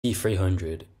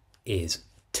300 is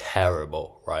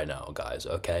terrible right now, guys.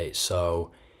 Okay,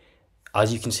 so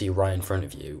as you can see right in front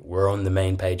of you, we're on the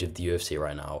main page of the UFC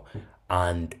right now,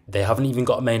 and they haven't even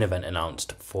got a main event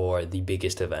announced for the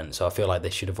biggest event, so I feel like they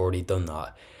should have already done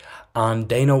that. And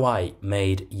Dana White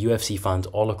made UFC fans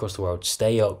all across the world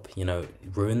stay up,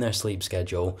 ruin their sleep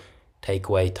schedule, take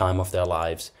away time off their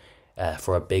lives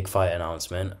for a big fight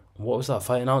announcement. What was that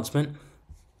fight announcement?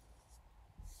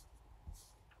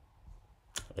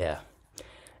 Yeah.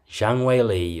 Zhang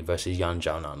Weili versus Yan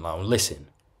Xiaonan. Now, listen,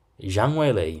 Zhang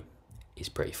Weili is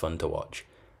pretty fun to watch,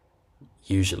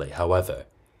 usually. However,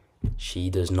 she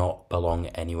does not belong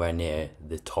anywhere near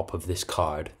the top of this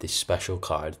card, this special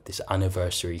card, this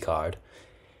anniversary card,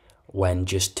 when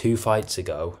just 2 fights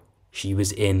ago, she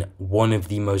was in one of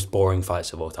the most boring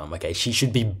fights of all time, okay? She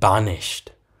should be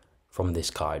banished from this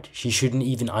card. She shouldn't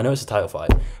even, I know it's a title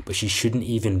fight, but she should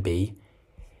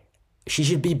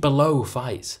be below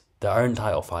fights that aren't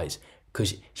title fights,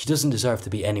 because she doesn't deserve to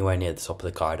be anywhere near the top of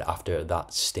the card after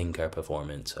that stinker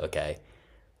performance, okay?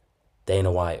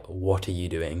 Dana White, what are you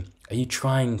doing? Are you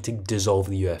trying to dissolve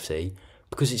the UFC?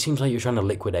 Because it seems like you're trying to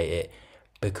liquidate it,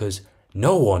 because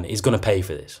no one is going to pay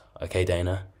for this, okay,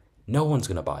 Dana? No one's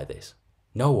going to buy this.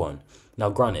 No one. Now,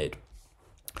 granted,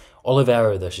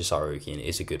 Oliveira versus Sarukian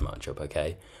is a good matchup,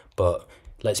 okay? But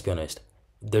let's be honest,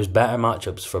 there's better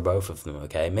matchups for both of them,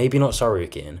 okay? Maybe not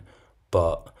Sarukian,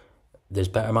 but there's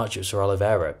better matchups for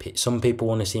Oliveira. Some people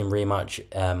want to see him rematch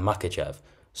Makachev.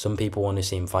 Some people want to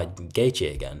see him fight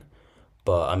Gaethje again.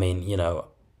 But, I mean,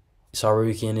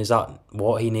 Sarukian, is that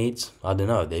what he needs? I don't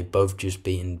know. They've both just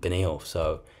beaten Beneil.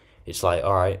 So it's like,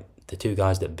 all right, the two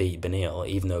guys that beat Beneil,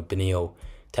 even though Beneil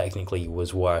technically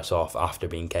was worse off after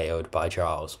being KO'd by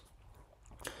Charles.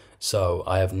 So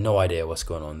I have no idea what's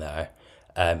going on there.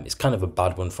 It's kind of a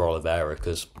bad one for Oliveira,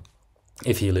 because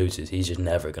if he loses, he's just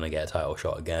never going to get a title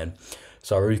shot again.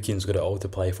 Sarukian's got it all to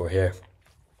play for here.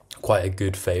 Quite a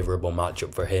good, favourable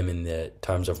matchup for him in the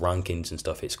terms of rankings and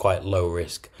stuff. It's quite low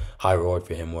risk, high reward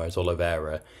for him, whereas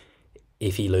Oliveira,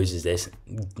 if he loses this,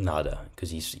 nada,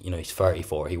 because he's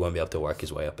 34, he won't be able to work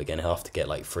his way up again. He'll have to get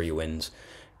like 3 wins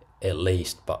at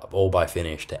least, but all by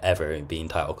finish, to ever be in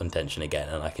title contention again,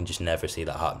 and I can just never see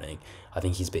that happening. I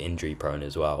think he's a bit injury prone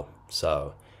as well,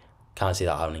 so can't see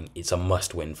that happening. It's a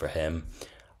must win for him.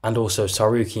 And also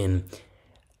Sarukian,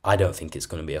 I don't think it's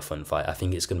going to be a fun fight. I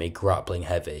think it's going to be grappling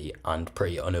heavy and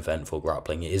pretty uneventful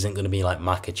grappling. It isn't going to be like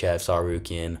Makachev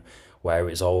Sarukian, where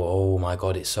it's all, oh my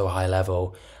god, it's so high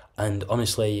level. And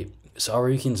honestly,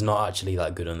 Sarukian's not actually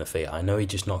that good on the feet. I know he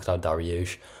just knocked out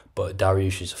Dariush, but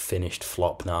Dariush is a finished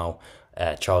flop now.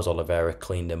 Charles Oliveira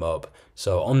cleaned him up.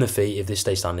 So on the feet, if this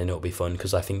stays standing, it'll be fun,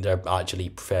 because I think they're actually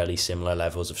fairly similar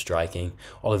levels of striking.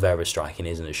 Oliveira's striking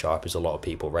isn't as sharp as a lot of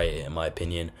people rate it, in my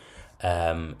opinion.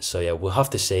 So yeah, we'll have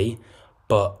to see.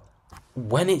 But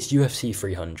when it's UFC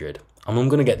 300, and I'm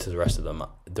going to get to the rest of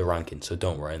the rankings, so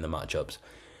don't worry in the matchups,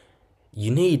 you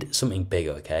need something big,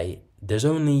 okay? There's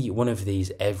only one of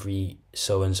these every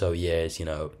so-and-so years,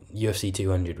 UFC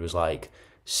 200 was like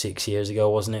 6 years ago,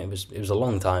 wasn't it? It was a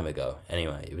long time ago.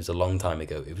 Anyway, it was a long time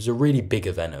ago. It was a really big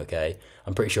event, okay?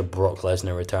 I'm pretty sure Brock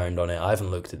Lesnar returned on it. I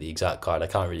haven't looked at the exact card. I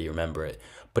can't really remember it.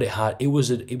 But it was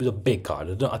a big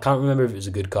card. I can't remember if it was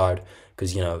a good card,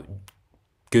 because,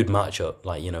 good matchup,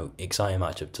 like, exciting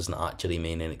matchup doesn't actually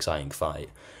mean an exciting fight.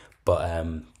 But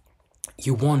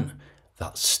you want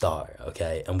that star,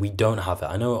 okay? And we don't have it.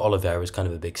 I know Oliveira is kind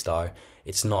of a big star.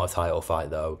 It's not a title fight,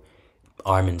 though.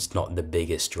 Armin's not the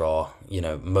biggest draw.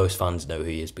 Most fans know who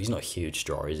he is, but he's not a huge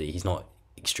draw, is he? He's not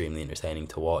extremely entertaining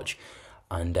to watch.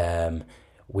 And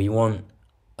we want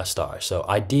a star. So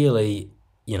ideally,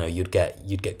 you'd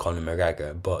get Conor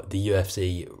McGregor, but the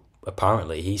UFC,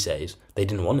 apparently, he says they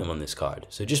didn't want him on this card.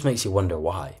 So it just makes you wonder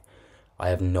why. I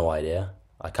have no idea.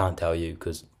 I can't tell you,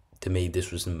 because to me,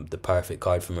 this was the perfect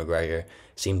card for McGregor.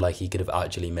 Seemed like he could have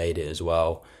actually made it as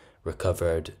well.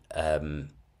 Recovered.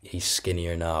 He's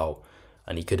skinnier now,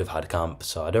 and he could have had camp.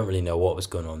 So I don't really know what was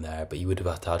going on there, but he would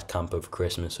have had camp over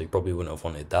Christmas, so he probably wouldn't have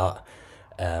wanted that.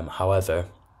 However,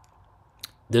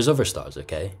 there's other stars,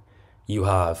 okay? You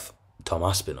have Tom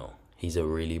Aspinall. He's a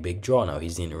really big draw now.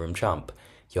 He's the interim champ.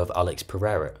 You have Alex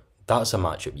Pereira. That's a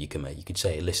matchup you can make. You could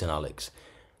say, listen, Alex,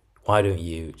 why don't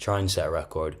you try and set a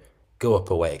record, go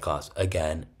up a weight class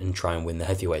again, and try and win the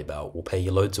heavyweight belt? We'll pay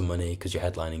you loads of money because you're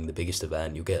headlining the biggest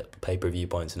event. You'll get pay-per-view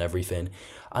points and everything.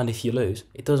 And if you lose,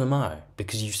 it doesn't matter,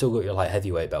 because you've still got your light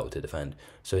heavyweight belt to defend.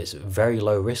 So it's very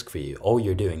low risk for you. All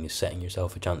you're doing is setting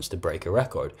yourself a chance to break a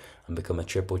record and become a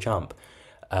triple champ.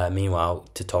 Meanwhile,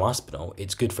 to Tom Aspinall,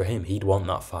 it's good for him. He'd want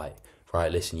that fight.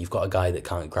 right, listen, you've got a guy that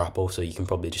can't grapple, so you can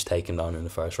probably just take him down in the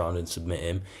first round and submit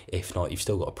him. If not, you've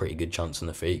still got a pretty good chance on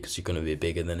the feet because you're going to be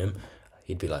bigger than him.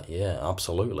 He'd be like, yeah,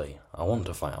 absolutely. I want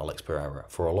to fight Alex Pereira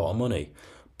for a lot of money.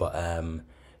 But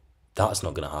that's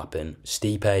not going to happen.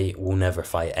 Stipe will never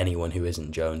fight anyone who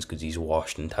isn't Jones because he's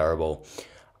washed and terrible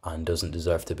and doesn't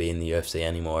deserve to be in the UFC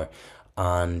anymore.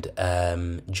 And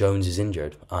Jones is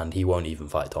injured, and he won't even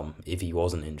fight Tom if he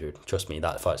wasn't injured. Trust me,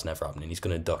 that fight's never happening. He's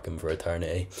going to duck him for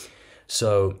eternity.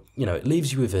 So, it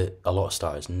leaves you with a lot of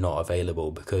stars not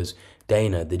available because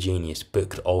Dana, the genius,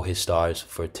 booked all his stars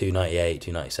for 298,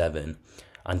 297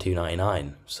 and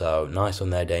 299. So, nice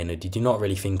on there, Dana. Did you not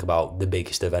really think about the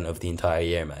biggest event of the entire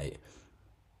year, mate?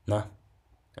 No?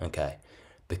 Okay.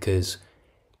 Because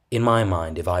in my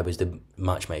mind, if I was the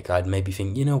matchmaker, I'd maybe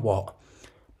think, you know what?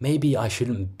 Maybe I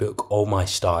shouldn't book all my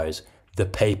stars the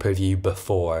pay-per-view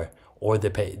before, or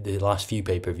the last few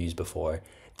pay-per-views before,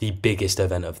 the biggest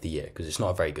event of the year, because it's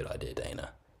not a very good idea, Dana,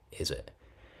 is it?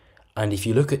 And if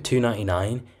you look at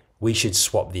 299, we should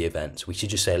swap the events. We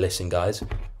should just say, listen, guys,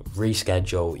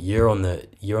 reschedule. You're on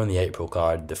the April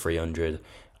card, the 300,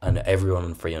 and everyone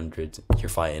on 300, you're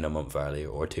fighting a month early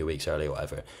or 2 weeks early or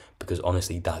whatever. Because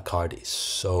honestly, that card is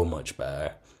so much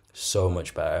better. So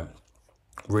much better.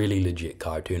 Really legit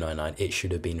card, 299. It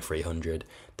should have been 300.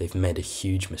 They've made a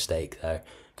huge mistake there.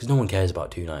 Because no one cares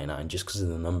about 299 just because of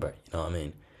the number. You know what I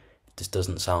mean? It just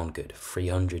doesn't sound good.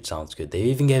 300 sounds good. They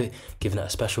even given it a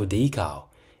special decal.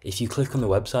 If you click on the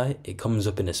website, it comes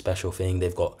up in a special thing.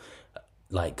 They've got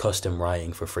like custom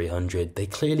writing for 300. They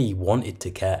clearly wanted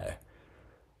to care.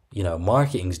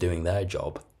 Marketing's doing their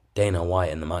job. Dana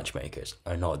White and the matchmakers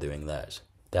are not doing theirs.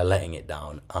 They're letting it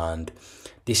down. And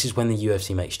this is when the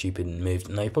UFC makes stupid moves.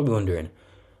 Now, you're probably wondering,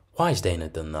 why has Dana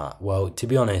done that? Well, to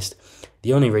be honest,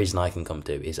 the only reason I can come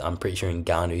to is I'm pretty sure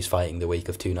Ngannou's fighting the week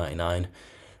of 299.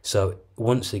 So,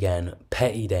 once again,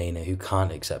 petty Dana, who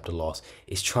can't accept a loss,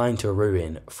 is trying to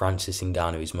ruin Francis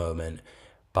Ngannou's moment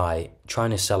by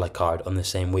trying to sell a card on the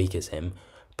same week as him.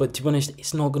 But to be honest,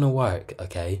 it's not going to work,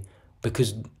 okay?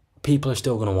 Because people are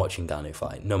still going to watch Ngannou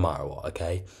fight, no matter what,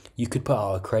 okay? You could put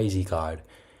out a crazy card,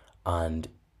 and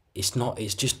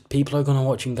it's just people are going to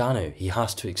watch Ngannou. He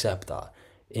has to accept that.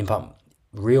 In fact,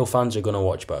 real fans are going to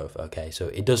watch both, okay? So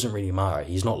it doesn't really matter.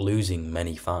 He's not losing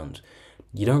many fans.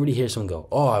 You don't really hear someone go,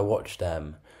 oh, I watched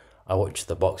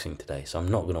the boxing today, so I'm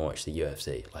not going to watch the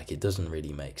UFC. Like, it doesn't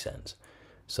really make sense.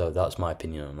 So that's my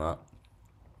opinion on that.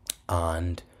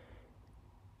 And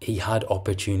he had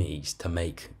opportunities to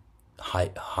make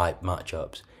hype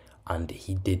matchups, and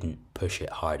he didn't push it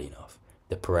hard enough.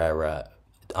 The Pereira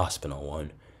Aspinall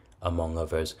one, among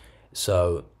others.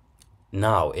 So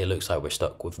now it looks like we're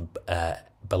stuck with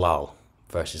Bilal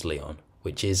versus Leon,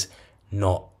 which is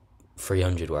not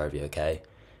 300 worthy, okay?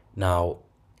 Now,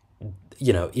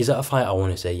 is that a fight I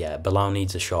want to say, yeah, Bilal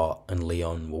needs a shot and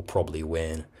Leon will probably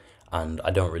win, and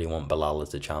I don't really want Bilal as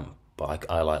the champ, but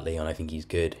I like Leon. I think he's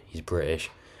good. He's British,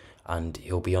 and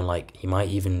he'll be on he might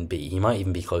even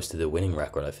be close to the winning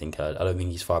record. I think I don't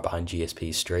think he's far behind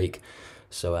GSP's streak.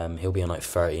 So he'll be on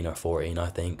 13 or 14, I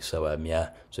think. So yeah,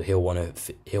 so he'll want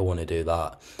to do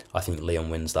that. I think Leon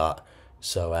wins that.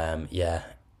 So yeah,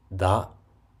 that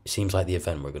seems like the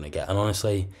event we're gonna get. And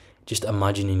honestly, just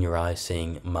imagine in your eyes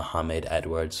seeing Muhammad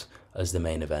Edwards as the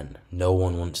main event. No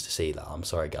one wants to see that. I'm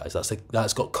sorry, guys.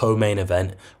 That's got co-main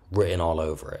event written all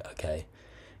over it. Okay,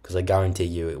 because I guarantee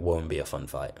you it won't be a fun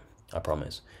fight. I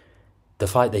promise. The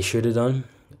fight they should have done,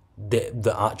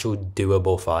 the actual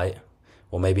doable fight,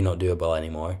 or maybe not doable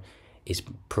anymore, is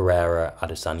Pereira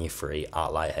Adesanya 3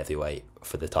 at light heavyweight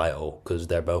for the title, because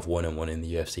they're both 1-1 in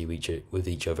the UFC with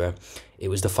each other. It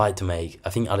was the fight to make. I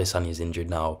think Adesanya's injured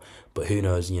now, but who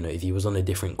knows, if he was on a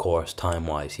different course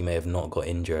time-wise, he may have not got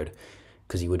injured,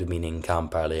 because he would have been in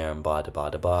camp earlier and blah, blah,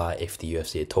 blah, blah. If the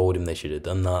UFC had told him, they should have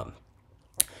done that.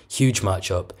 Huge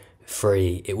matchup,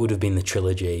 3. It would have been the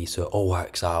trilogy, so it all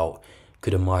works out.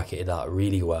 Could have marketed that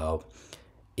really well.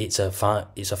 It's a fight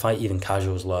even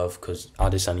casuals love, because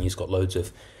Adesanya's got loads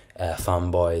of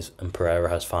fanboys and Pereira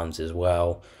has fans as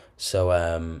well. So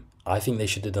I think they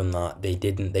should have done that. They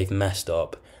didn't. They've messed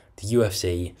up. The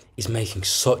UFC is making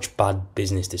such bad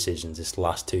business decisions this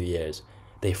last 2 years.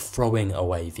 They're throwing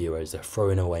away viewers. They're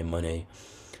throwing away money.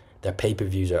 Their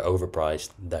pay-per-views are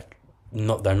overpriced. They're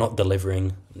not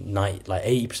delivering.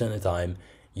 80% of the time,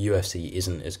 UFC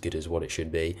isn't as good as what it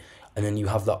should be. And then you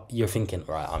have that, you're thinking,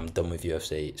 right, I'm done with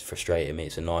UFC, it's frustrating me,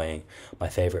 it's annoying, my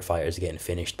favourite fighters are getting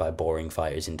finished by boring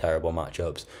fighters in terrible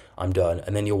matchups, I'm done.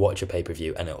 And then you'll watch a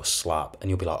pay-per-view and it'll slap, and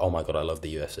you'll be like, oh my god, I love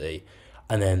the UFC.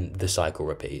 And then the cycle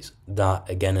repeats. That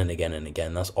again and again and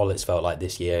again. That's all it's felt like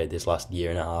this last year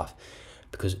and a half.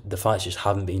 because the fights just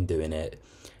haven't been doing it.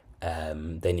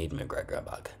 They need McGregor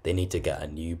back. They need to get a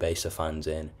new base of fans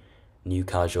in, new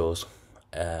casuals.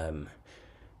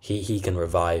 He can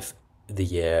revive the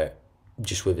year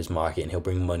just with his marketing. He'll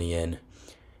bring money in.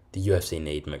 The UFC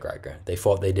need McGregor. They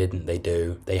thought they didn't. They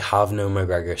do. They have no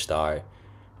McGregor star.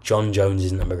 John Jones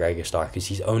isn't a McGregor star because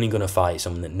he's only going to fight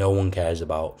someone that no one cares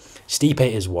about. Stipe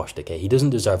is washed, okay? He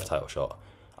doesn't deserve a title shot.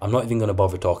 I'm not even going to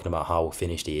bother talking about how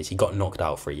finished he is. He got knocked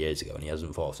out 3 years ago and he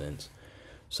hasn't fought since.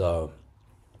 So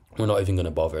we're not even going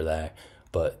to bother there.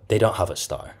 But they don't have a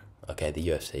star, okay? The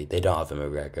UFC, they don't have a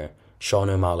McGregor. Sean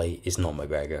O'Malley is not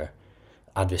McGregor.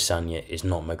 Adesanya is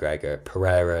not McGregor.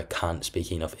 Pereira can't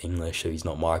speak enough English, so he's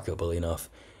not marketable enough.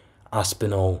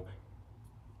 Aspinall,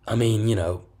 I mean, you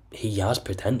know, he has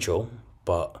potential,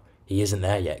 but he isn't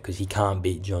there yet because he can't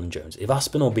beat John Jones. If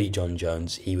Aspinall beat John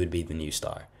Jones, he would be the new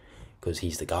star because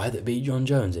he's the guy that beat John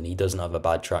Jones, and he doesn't have a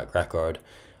bad track record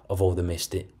of all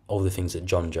the things that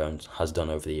John Jones has done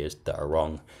over the years that are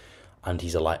wrong. And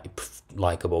he's a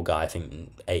likable guy. I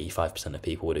think 85% of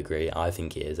people would agree. I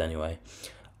think he is anyway.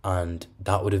 And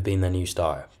that would have been their new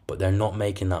star. But they're not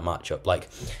making that matchup. Like,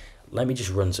 let me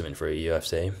just run something through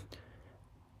UFC.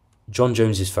 John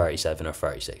Jones is 37 or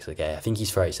 36, okay? I think he's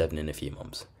 37 in a few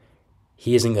months.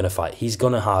 He isn't going to fight. He's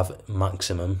going to have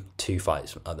maximum 2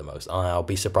 fights at the most. I'll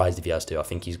be surprised if he has 2. I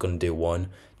think he's going to do 1,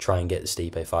 try and get the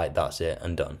Stipe fight, that's it,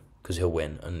 and done. Because he'll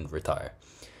win and retire.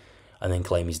 And then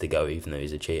claim he's the GOAT even though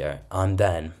he's a cheater. And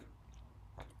then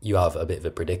you have a bit of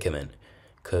a predicament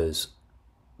because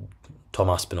Tom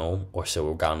Aspinall or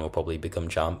Cyril Gane will probably become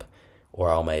champ,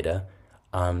 or Almeida,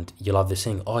 and you'll have this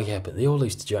thing, oh yeah, but they all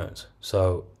lose to Jones.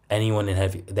 So anyone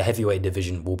in the heavyweight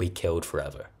division will be killed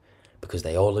forever because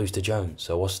they all lose to Jones.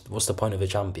 So what's the point of a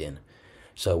champion?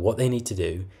 So what they need to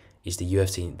do is the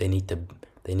UFC, they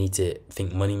need to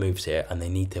think money moves here, and they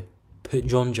need to put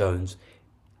John Jones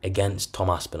against Tom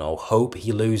Aspinall, hope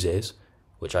he loses,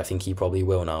 which I think he probably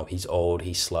will now. He's old,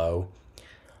 he's slow,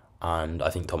 and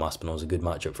I think Tom Aspinall's a good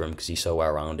matchup for him because he's so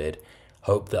well-rounded.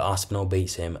 Hope that Aspinall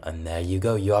beats him, and there you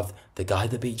go. You have the guy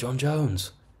that beat John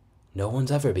Jones. No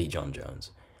one's ever beat John Jones.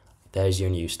 There's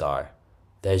your new star.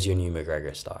 There's your new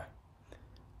McGregor star.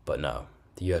 But no,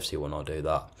 the UFC will not do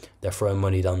that. They're throwing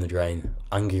money down the drain.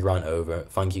 Angry rant over.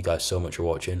 Thank you guys so much for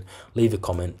watching. Leave a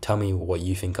comment. Tell me what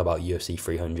you think about UFC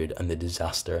 300 and the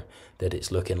disaster that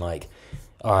it's looking like.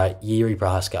 Alright, Yuri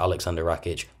Prohaska, Alexander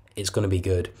Rakic. It's going to be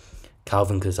good.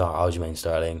 Calvin Kattar, Aljamain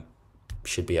Sterling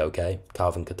should be okay.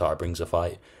 Calvin Kattar brings a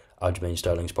fight. Aljamain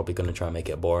Sterling's probably going to try and make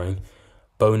it boring.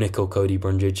 Bo Nickel, Cody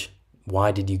Brundage.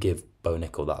 Why did you give Bo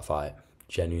Nickel that fight?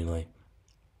 Genuinely.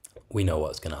 We know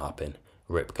what's going to happen.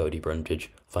 Rip Cody Brundage.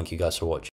 Thank you guys for watching.